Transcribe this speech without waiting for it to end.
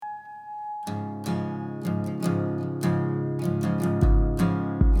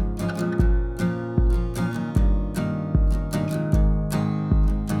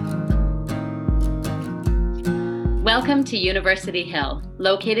Welcome to University Hill,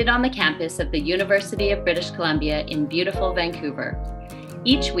 located on the campus of the University of British Columbia in beautiful Vancouver.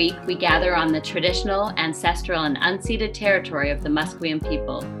 Each week, we gather on the traditional, ancestral, and unceded territory of the Musqueam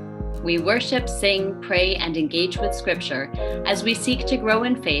people. We worship, sing, pray, and engage with Scripture as we seek to grow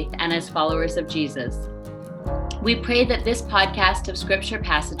in faith and as followers of Jesus. We pray that this podcast of Scripture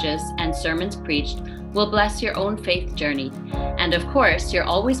passages and sermons preached will bless your own faith journey. And of course, you're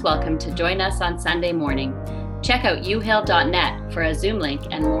always welcome to join us on Sunday morning. Check out uhill.net for a Zoom link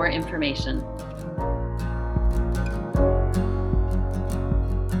and more information.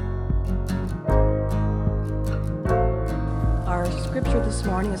 Our scripture this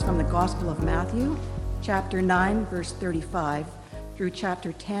morning is from the Gospel of Matthew, chapter 9, verse 35, through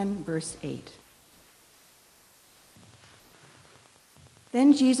chapter 10, verse 8.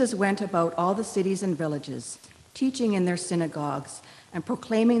 Then Jesus went about all the cities and villages, teaching in their synagogues and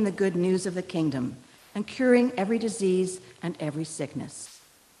proclaiming the good news of the kingdom, and curing every disease and every sickness.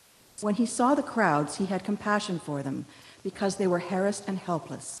 When he saw the crowds, he had compassion for them, because they were harassed and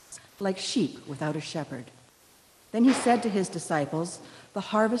helpless, like sheep without a shepherd. Then he said to his disciples,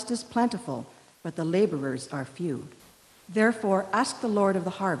 "The harvest is plentiful, but the laborers are few. Therefore, ask the Lord of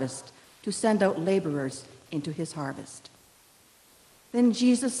the harvest to send out laborers into his harvest." Then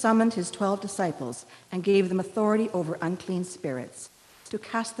Jesus summoned his 12 disciples and gave them authority over unclean spirits, to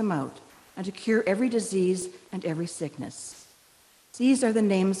cast them out, and to cure every disease and every sickness. These are the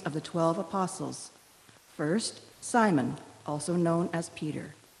names of the 12 apostles. First, Simon, also known as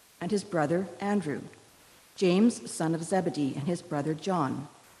Peter, and his brother Andrew, James, son of Zebedee, and his brother John,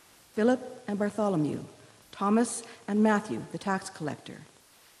 Philip and Bartholomew, Thomas and Matthew, the tax collector,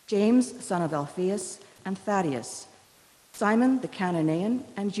 James, son of Alphaeus, and Thaddeus, Simon the Cananean,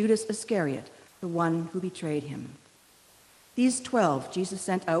 and Judas Iscariot, the one who betrayed him. These 12 Jesus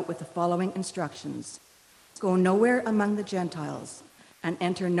sent out with the following instructions: "Go nowhere among the Gentiles, and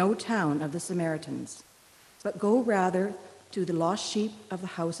enter no town of the Samaritans, but go rather to the lost sheep of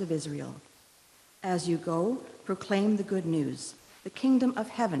the house of Israel. As you go, proclaim the good news. The kingdom of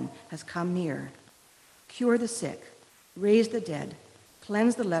heaven has come near. Cure the sick, raise the dead,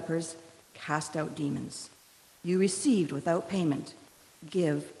 cleanse the lepers, cast out demons. You received without payment,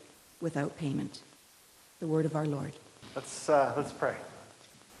 give without payment." The word of our Lord. Let's pray.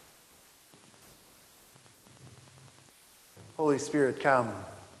 Holy Spirit, come.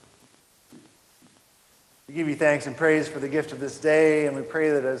 We give you thanks and praise for the gift of this day, and we pray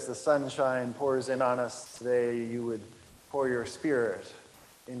that as the sunshine pours in on us today, you would pour your Spirit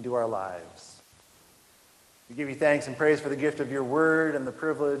into our lives. We give you thanks and praise for the gift of your word and the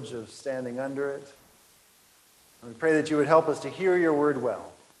privilege of standing under it. And we pray that you would help us to hear your word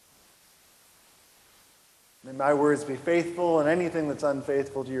well. May my words be faithful, and anything that's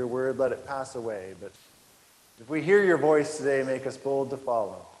unfaithful to your word, let it pass away. But if we hear your voice today, make us bold to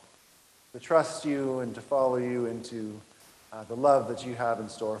follow, to trust you and to follow you into the love that you have in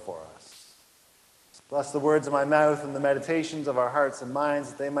store for us. Bless the words of my mouth and the meditations of our hearts and minds,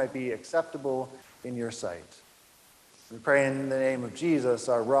 that they might be acceptable in your sight. We pray in the name of Jesus,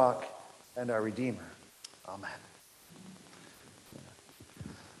 our rock and our Redeemer. Amen.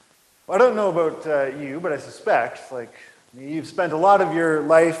 I don't know about you, but I suspect, you've spent a lot of your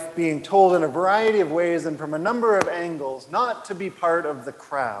life being told in a variety of ways and from a number of angles not to be part of the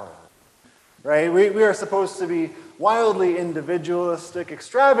crowd, right? We are supposed to be wildly individualistic,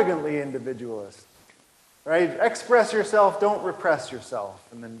 extravagantly individualistic, right? Express yourself, don't repress yourself.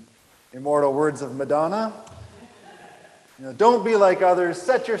 And then immortal words of Madonna, don't be like others,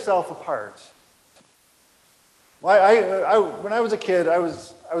 set yourself apart. Well, when I was a kid, I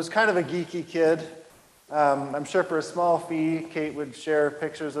was kind of a geeky kid. I'm sure for a small fee, Kate would share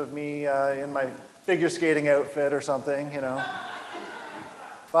pictures of me in my figure skating outfit or something,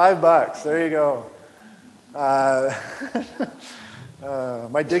 $5, there you go.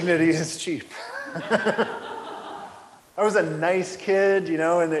 My dignity is cheap. I was a nice kid,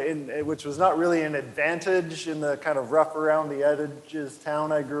 which was not really an advantage in the kind of rough around the edges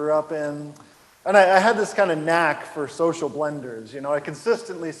town I grew up in. And I had this kind of knack for social blunders. I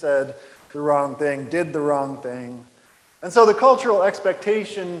consistently said the wrong thing, did the wrong thing. And so the cultural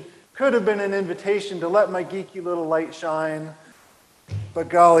expectation could have been an invitation to let my geeky little light shine. But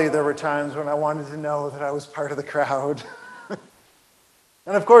golly, there were times when I wanted to know that I was part of the crowd.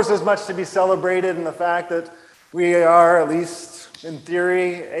 And of course, there's much to be celebrated in the fact that we are, at least in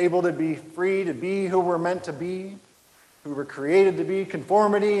theory, able to be free to be who we're meant to be, who were created to be.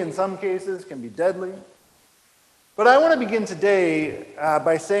 Conformity, in some cases, can be deadly. But I want to begin today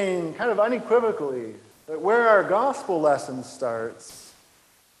by saying, kind of unequivocally, that where our gospel lesson starts,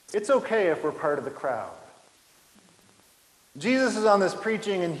 it's okay if we're part of the crowd. Jesus is on this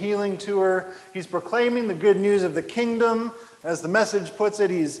preaching and healing tour. He's proclaiming the good news of the kingdom. As the message puts it,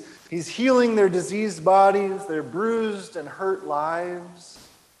 he's healing their diseased bodies, their bruised and hurt lives.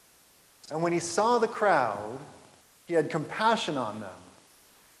 And when he saw the crowd, he had compassion on them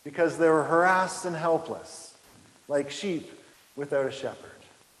because they were harassed and helpless, like sheep without a shepherd.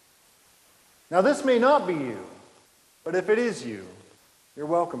 Now, this may not be you, but if it is you, you're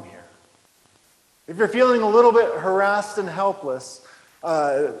welcome here. If you're feeling a little bit harassed and helpless,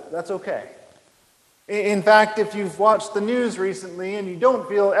 that's okay. In fact, if you've watched the news recently and you don't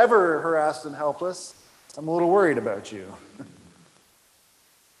feel ever harassed and helpless, I'm a little worried about you.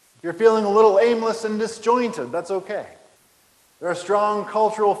 If you're feeling a little aimless and disjointed, that's okay. There are strong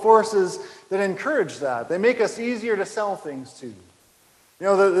cultural forces that encourage that. They make us easier to sell things to. You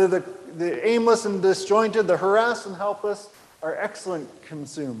know, the aimless and disjointed, the harassed and helpless are excellent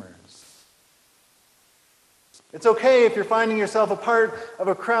consumers. It's okay if you're finding yourself a part of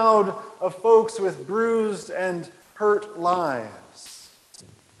a crowd of folks with bruised and hurt lives.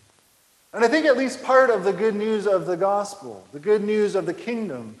 And I think at least part of the good news of the gospel, the good news of the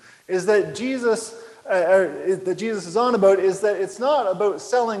kingdom, is that Jesus is on about is that it's not about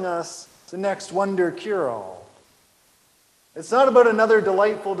selling us the next wonder cure-all. It's not about another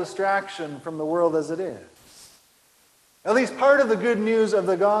delightful distraction from the world as it is. At least part of the good news of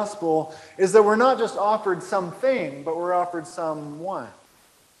the gospel is that we're not just offered something, but we're offered someone.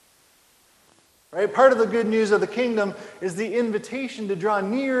 Right? Part of the good news of the kingdom is the invitation to draw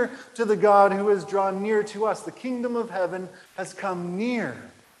near to the God who has drawn near to us. The kingdom of heaven has come near,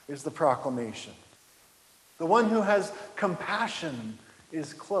 is the proclamation. The one who has compassion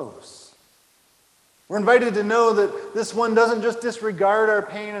is close. We're invited to know that this one doesn't just disregard our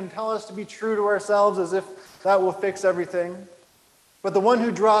pain and tell us to be true to ourselves as if that will fix everything. But the one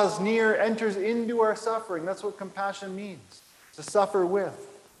who draws near enters into our suffering. That's what compassion means, to suffer with.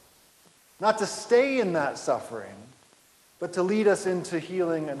 Not to stay in that suffering, but to lead us into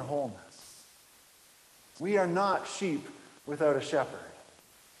healing and wholeness. We are not sheep without a shepherd.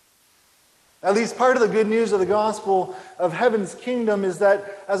 At least part of the good news of the gospel of heaven's kingdom is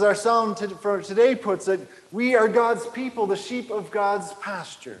that, as our psalm for today puts it, we are God's people, the sheep of God's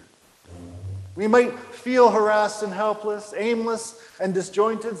pasture. We might feel harassed and helpless, aimless and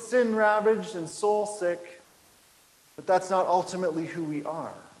disjointed, sin-ravaged and soul-sick, but that's not ultimately who we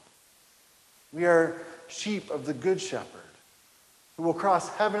are. We are sheep of the Good Shepherd, who will cross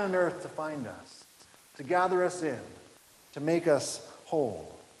heaven and earth to find us, to gather us in, to make us whole.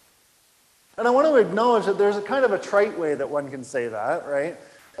 And I want to acknowledge that there's a kind of a trite way that one can say that, right?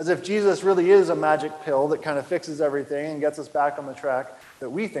 As if Jesus really is a magic pill that kind of fixes everything and gets us back on the track that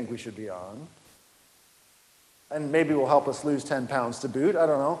we think we should be on. And maybe will help us lose 10 pounds to boot. I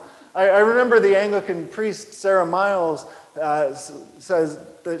don't know. I remember the Anglican priest, Sarah Miles, says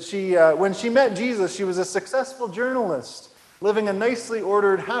that when she met Jesus, she was a successful journalist, living a nicely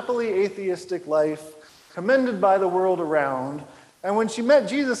ordered, happily atheistic life, commended by the world around. And when she met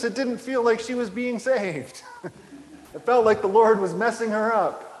Jesus, it didn't feel like she was being saved. It felt like the Lord was messing her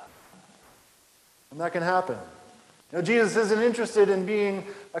up. And that can happen. You know, Jesus isn't interested in being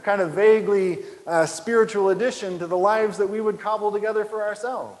a kind of vaguely spiritual addition to the lives that we would cobble together for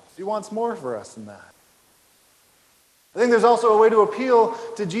ourselves. He wants more for us than that. I think there's also a way to appeal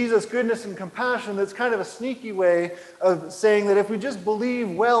to Jesus' goodness and compassion that's kind of a sneaky way of saying that if we just believe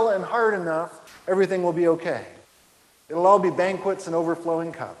well and hard enough, everything will be okay. It'll all be banquets and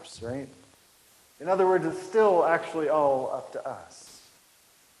overflowing cups, right? In other words, it's still actually all up to us.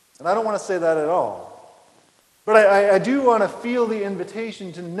 And I don't want to say that at all. But I do want to feel the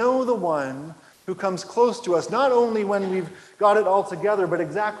invitation to know the one who comes close to us, not only when we've got it all together, but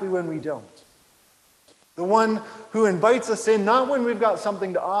exactly when we don't. The one who invites us in, not when we've got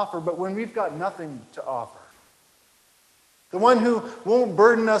something to offer, but when we've got nothing to offer. The one who won't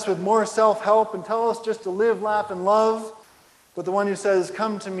burden us with more self-help and tell us just to live, laugh, and love, but the one who says,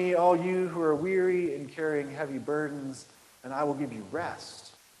 "Come to me, all you who are weary and carrying heavy burdens, and I will give you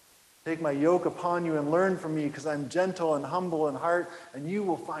rest. Take my yoke upon you and learn from me, because I'm gentle and humble in heart, and you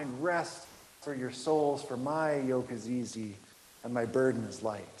will find rest for your souls, for my yoke is easy and my burden is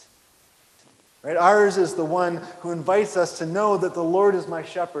light." Right? Ours is the one who invites us to know that the Lord is my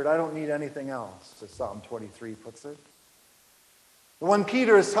shepherd. I don't need anything else, as Psalm 23 puts it. The one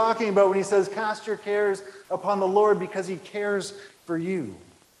Peter is talking about when he says, "Cast your cares upon the Lord because he cares for you."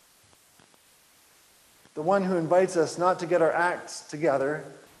 The one who invites us not to get our acts together,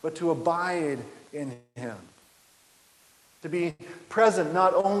 but to abide in him. To be present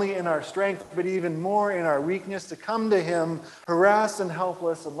not only in our strength, but even more in our weakness, to come to him harassed and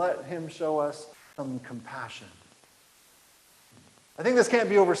helpless and let him show us some compassion. I think this can't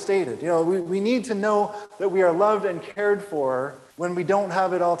be overstated. We need to know that we are loved and cared for when we don't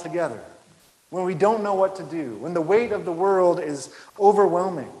have it all together, when we don't know what to do, when the weight of the world is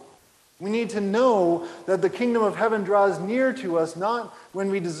overwhelming. We need to know that the kingdom of heaven draws near to us, not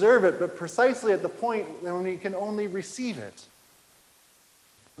when we deserve it, but precisely at the point when we can only receive it.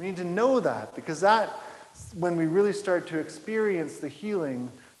 We need to know that, because that's when we really start to experience the healing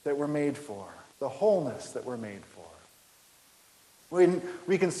that we're made for, the wholeness that we're made for. When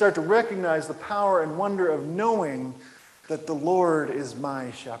we can start to recognize the power and wonder of knowing that the Lord is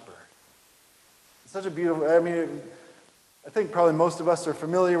my shepherd. It's such a beautiful, I think probably most of us are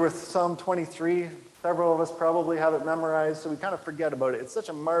familiar with Psalm 23. Several of us probably have it memorized, so we kind of forget about it. It's such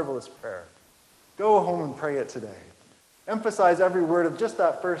a marvelous prayer. Go home and pray it today. Emphasize every word of just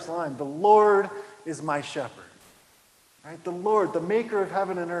that first line. The Lord is my shepherd. Right? The Lord, the maker of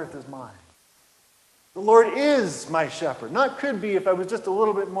heaven and earth, is mine. The Lord is my shepherd. Not could be if I was just a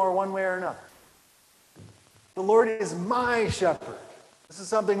little bit more one way or another. The Lord is my shepherd. This is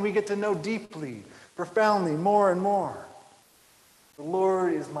something we get to know deeply, profoundly, more and more. The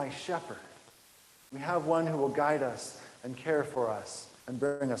Lord is my shepherd. We have one who will guide us and care for us and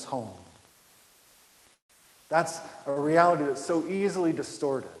bring us home. That's a reality that's so easily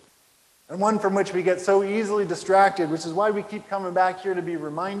distorted, and one from which we get so easily distracted, which is why we keep coming back here to be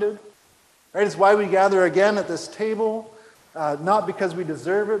reminded. Right? It's why we gather again at this table, not because we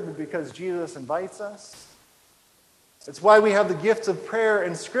deserve it, but because Jesus invites us. It's why we have the gifts of prayer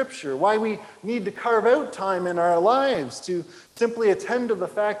and Scripture, why we need to carve out time in our lives to simply attend to the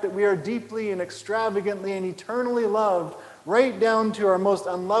fact that we are deeply and extravagantly and eternally loved, right down to our most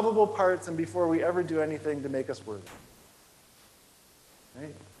unlovable parts and before we ever do anything to make us worthy.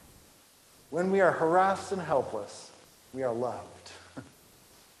 Right? When we are harassed and helpless, we are loved.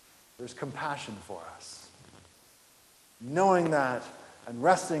 There's compassion for us. Knowing that and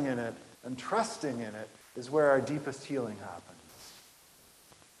resting in it and trusting in it is where our deepest healing happens.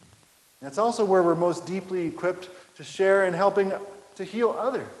 And it's also where we're most deeply equipped to share in helping to heal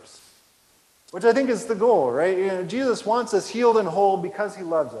others, which I think is the goal, right? Jesus wants us healed and whole because he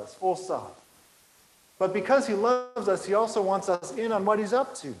loves us, full stop. But because he loves us, he also wants us in on what he's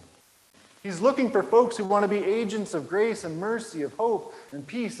up to. He's looking for folks who want to be agents of grace and mercy, of hope and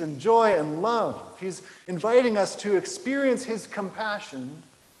peace and joy and love. He's inviting us to experience his compassion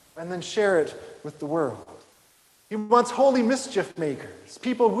and then share it with the world. He wants holy mischief makers,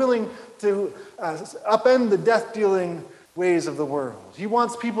 people willing to upend the death-dealing ways of the world. He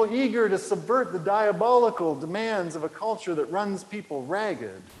wants people eager to subvert the diabolical demands of a culture that runs people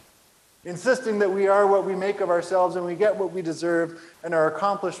ragged, insisting that we are what we make of ourselves and we get what we deserve and our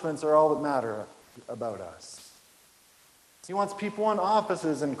accomplishments are all that matter about us. He wants people in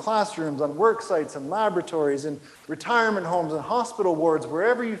offices and classrooms, on work sites and laboratories and retirement homes and hospital wards,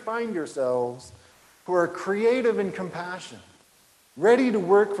 wherever you find yourselves, who are creative in compassion, ready to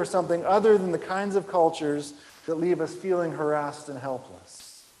work for something other than the kinds of cultures that leave us feeling harassed and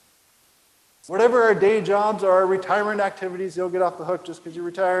helpless. Whatever our day jobs or our retirement activities, you'll get off the hook just because you're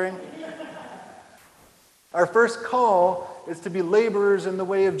retiring. Our first call is to be laborers in the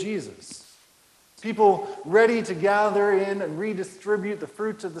way of Jesus. People ready to gather in and redistribute the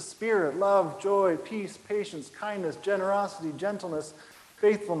fruits of the Spirit: love, joy, peace, patience, kindness, generosity, gentleness,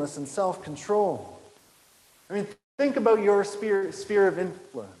 faithfulness, and self-control. I mean, think about your sphere of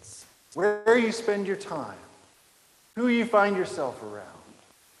influence, where you spend your time, who you find yourself around.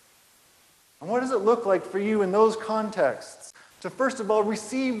 And what does it look like for you in those contexts to, first of all,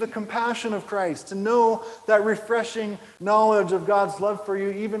 receive the compassion of Christ, to know that refreshing knowledge of God's love for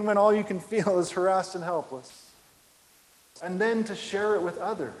you, even when all you can feel is harassed and helpless, and then to share it with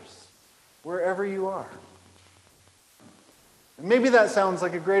others, wherever you are? And maybe that sounds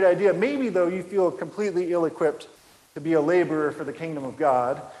like a great idea. Maybe, though, you feel completely ill-equipped to be a laborer for the kingdom of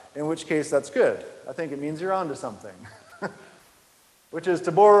God, in which case that's good. I think it means you're onto something. Which is,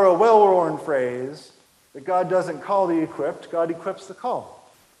 to borrow a well-worn phrase, that God doesn't call the equipped, God equips the called.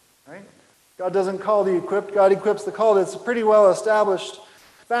 Right? God doesn't call the equipped, God equips the called. It's a pretty well-established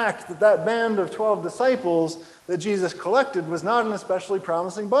fact that that band of 12 disciples that Jesus collected was not an especially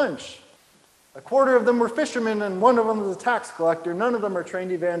promising bunch. A quarter of them were fishermen, and one of them was a tax collector. None of them are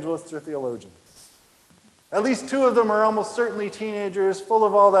trained evangelists or theologians. At least two of them are almost certainly teenagers, full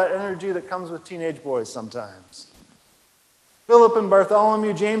of all that energy that comes with teenage boys sometimes. Philip and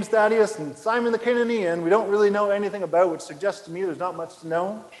Bartholomew, James, Thaddeus, and Simon the Cananean, we don't really know anything about, which suggests to me there's not much to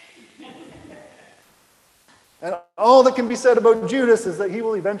know. And all that can be said about Judas is that he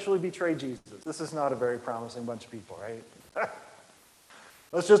will eventually betray Jesus. This is not a very promising bunch of people, right?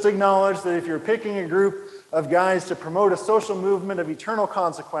 Let's just acknowledge that if you're picking a group of guys to promote a social movement of eternal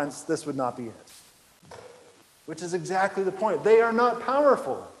consequence, this would not be it. Which is exactly the point. They are not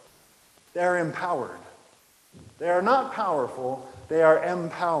powerful. They are empowered. They are not powerful. They are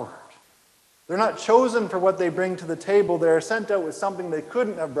empowered. They're not chosen for what they bring to the table. They are sent out with something they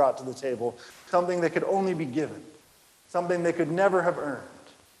couldn't have brought to the table, something that could only be given, something they could never have earned.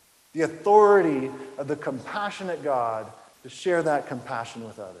 The authority of the compassionate God to share that compassion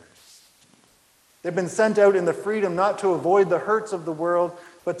with others. They've been sent out in the freedom not to avoid the hurts of the world,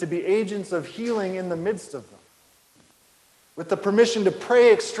 but to be agents of healing in the midst of them. With the permission to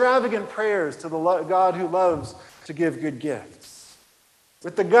pray extravagant prayers to the God who loves to give good gifts.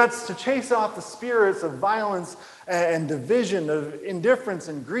 With the guts to chase off the spirits of violence and division, of indifference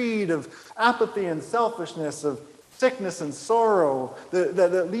and greed, of apathy and selfishness, of sickness and sorrow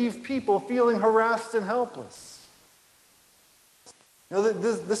that leave people feeling harassed and helpless. You know,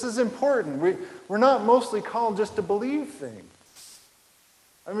 this is important. We're not mostly called just to believe things.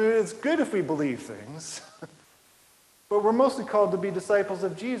 I mean, it's good if we believe things, but we're mostly called to be disciples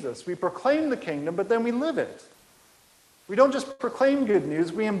of Jesus. We proclaim the kingdom, but then we live it. We don't just proclaim good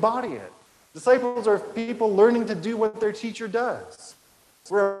news, we embody it. Disciples are people learning to do what their teacher does.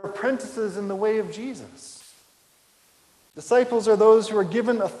 We're apprentices in the way of Jesus. Disciples are those who are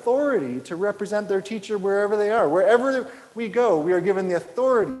given authority to represent their teacher wherever they are. Wherever we go, we are given the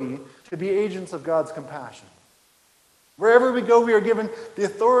authority to be agents of God's compassion. Wherever we go, we are given the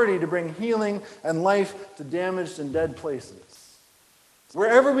authority to bring healing and life to damaged and dead places.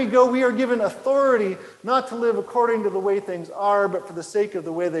 Wherever we go, we are given authority not to live according to the way things are, but for the sake of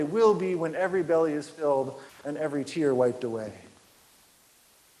the way they will be when every belly is filled and every tear wiped away.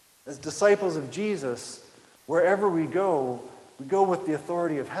 As disciples of Jesus, wherever we go with the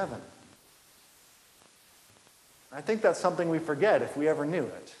authority of heaven. I think that's something we forget if we ever knew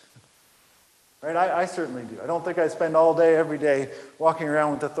it. Right? I certainly do. I don't think I spend all day, every day, walking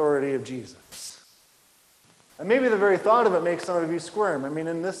around with the authority of Jesus. And maybe the very thought of it makes some of you squirm. I mean,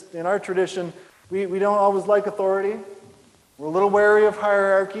 in our tradition, we don't always like authority. We're a little wary of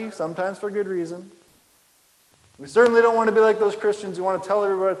hierarchy, sometimes for good reason. We certainly don't want to be like those Christians who want to tell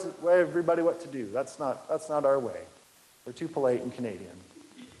everybody what to do. That's not our way. We're too polite and Canadian.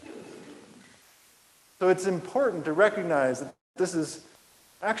 So it's important to recognize that this is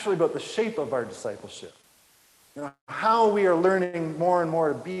actually about the shape of our discipleship. You know, how we are learning more and more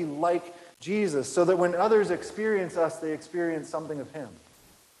to be like Jesus so that when others experience us, they experience something of him.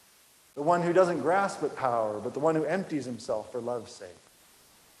 The one who doesn't grasp at power, but the one who empties himself for love's sake.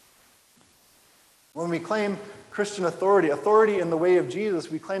 When we claim Christian authority in the way of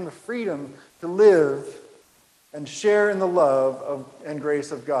Jesus, we claim the freedom to live and share in the love and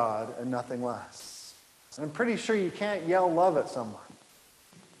grace of God and nothing less. And I'm pretty sure you can't yell love at someone.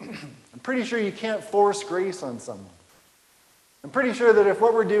 I'm pretty sure you can't force grace on someone. I'm pretty sure that if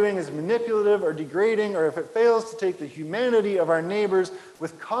what we're doing is manipulative or degrading, or if it fails to take the humanity of our neighbors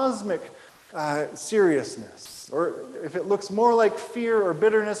with cosmic seriousness, or if it looks more like fear or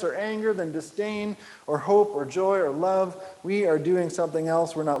bitterness or anger than disdain or hope or joy or love, we are doing something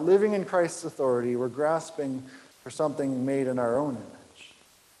else. We're not living in Christ's authority. We're grasping for something made in our own image.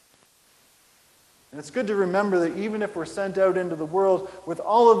 And it's good to remember that even if we're sent out into the world with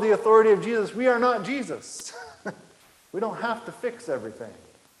all of the authority of Jesus, we are not Jesus. We don't have to fix everything.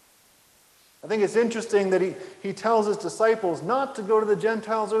 I think it's interesting that he tells his disciples not to go to the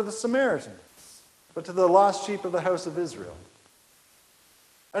Gentiles or the Samaritans, but to the lost sheep of the house of Israel.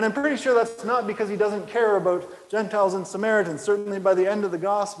 And I'm pretty sure that's not because he doesn't care about Gentiles and Samaritans. Certainly by the end of the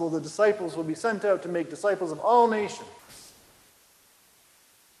gospel, the disciples will be sent out to make disciples of all nations.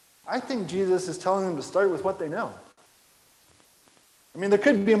 I think Jesus is telling them to start with what they know. I mean, there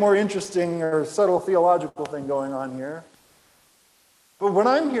could be a more interesting or subtle theological thing going on here. But what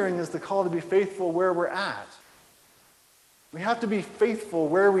I'm hearing is the call to be faithful where we're at. We have to be faithful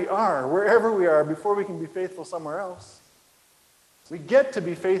where we are, wherever we are, before we can be faithful somewhere else. We get to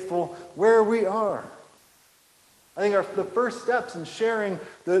be faithful where we are. I think the first steps in sharing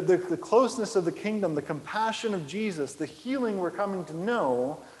the closeness of the kingdom, the compassion of Jesus, the healing we're coming to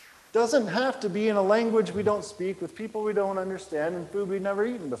know, doesn't have to be in a language we don't speak, with people we don't understand, and food we've never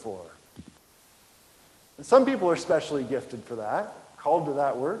eaten before. And some people are specially gifted for that, called to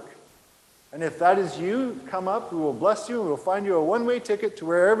that work. And if that is you, come up, we will bless you, and we will find you a one-way ticket to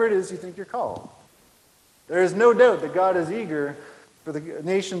wherever it is you think you're called. There is no doubt that God is eager for the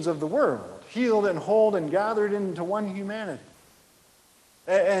nations of the world, healed and whole and gathered into one humanity.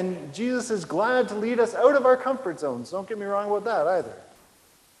 And Jesus is glad to lead us out of our comfort zones. Don't get me wrong about that either.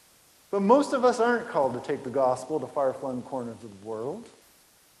 But most of us aren't called to take the gospel to far-flung corners of the world.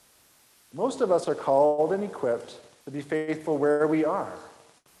 Most of us are called and equipped to be faithful where we are,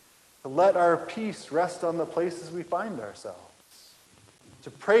 to let our peace rest on the places we find ourselves,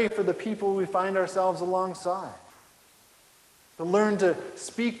 to pray for the people we find ourselves alongside, to learn to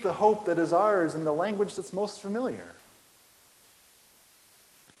speak the hope that is ours in the language that's most familiar.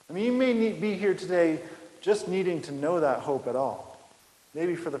 I mean, you may be here today just needing to know that hope at all,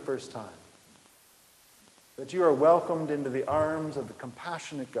 maybe for the first time. That you are welcomed into the arms of the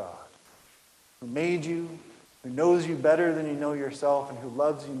compassionate God who made you, who knows you better than you know yourself, and who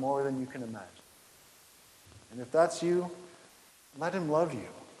loves you more than you can imagine. And if that's you, let him love you.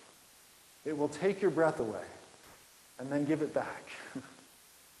 It will take your breath away and then give it back.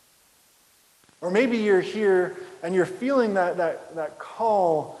 Or maybe you're here and you're feeling that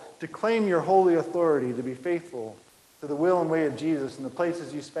call to claim your holy authority, to be faithful to the will and way of Jesus in the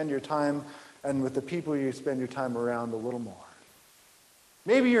places you spend your time and with the people you spend your time around a little more.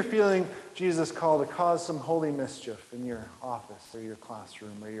 Maybe you're feeling Jesus' call to cause some holy mischief in your office or your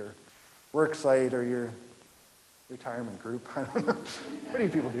classroom or your work site or your retirement group. I don't know. What do you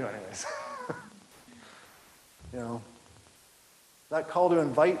people do anyways? You know, that call to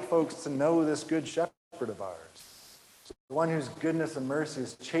invite folks to know this good shepherd of ours, the one whose goodness and mercy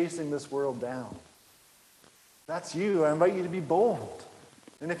is chasing this world down. That's you. I invite you to be bold.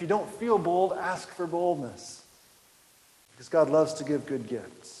 And if you don't feel bold, ask for boldness. Because God loves to give good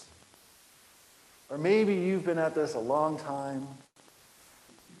gifts. Or maybe you've been at this a long time,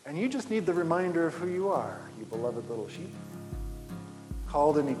 and you just need the reminder of who you are, you beloved little sheep.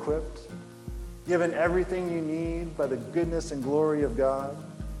 Called and equipped, given everything you need by the goodness and glory of God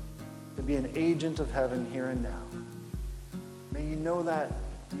to be an agent of heaven here and now. May you know that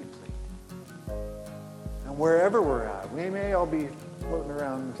deeply. And wherever we're at, we may all be floating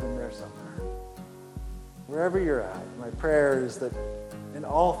around in there somewhere. Wherever you're at, my prayer is that in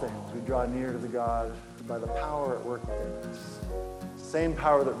all things we draw near to the God who by the power at work within us, the same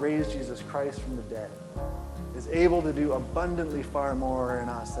power that raised Jesus Christ from the dead, is able to do abundantly far more in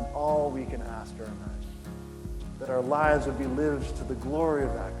us than all we can ask or imagine. That our lives would be lived to the glory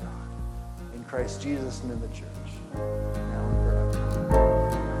of that God in Christ Jesus and in the church, now and forever.